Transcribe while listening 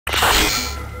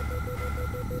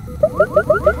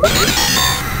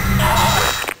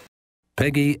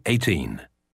Peggy 18.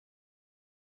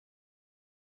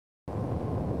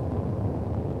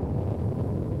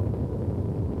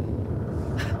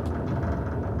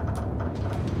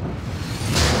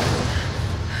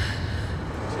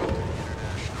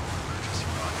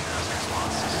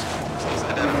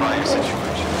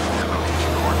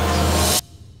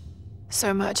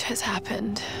 So much has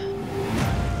happened.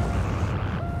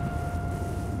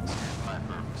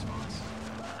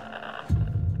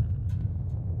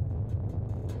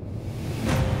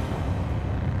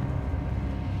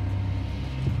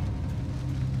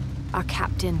 Our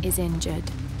captain is injured.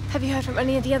 Have you heard from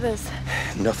any of the others?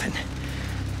 Nothing.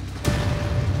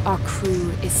 Our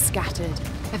crew is scattered.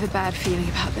 I have a bad feeling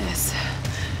about this.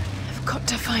 I've got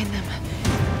to find them.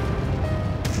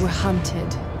 We're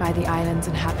hunted by the island's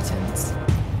inhabitants.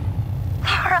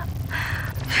 Lara,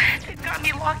 they've got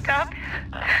me locked up.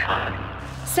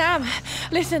 Sam,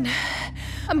 listen.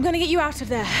 I'm gonna get you out of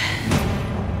there.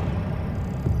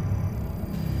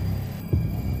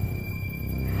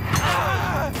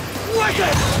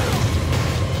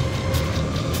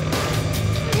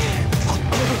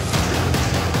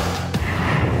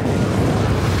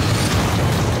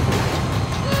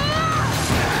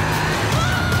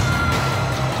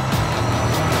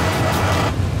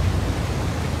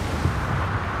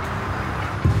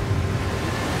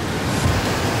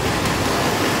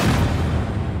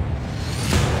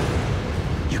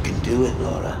 You can do it,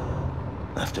 Lara.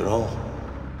 After all,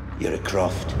 you're a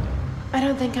Croft. I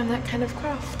don't think I'm that kind of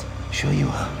Croft. Sure you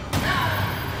are.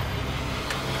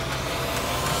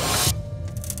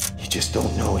 You just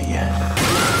don't know it yet.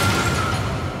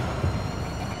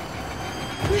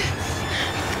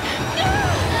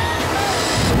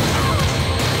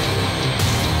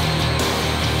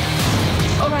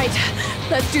 All right,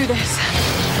 let's do this.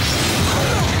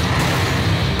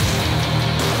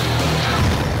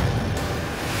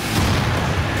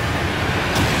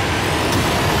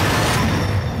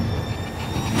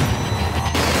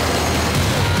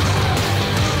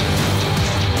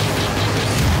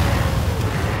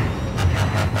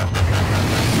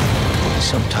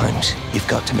 Sometimes you've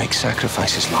got to make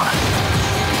sacrifices, Lara.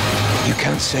 You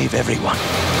can't save everyone.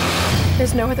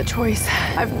 There's no other choice.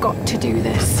 I've got to do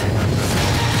this.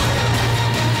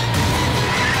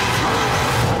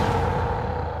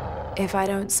 If I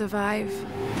don't survive,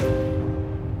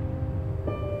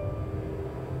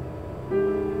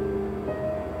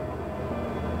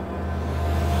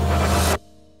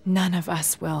 none of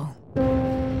us will.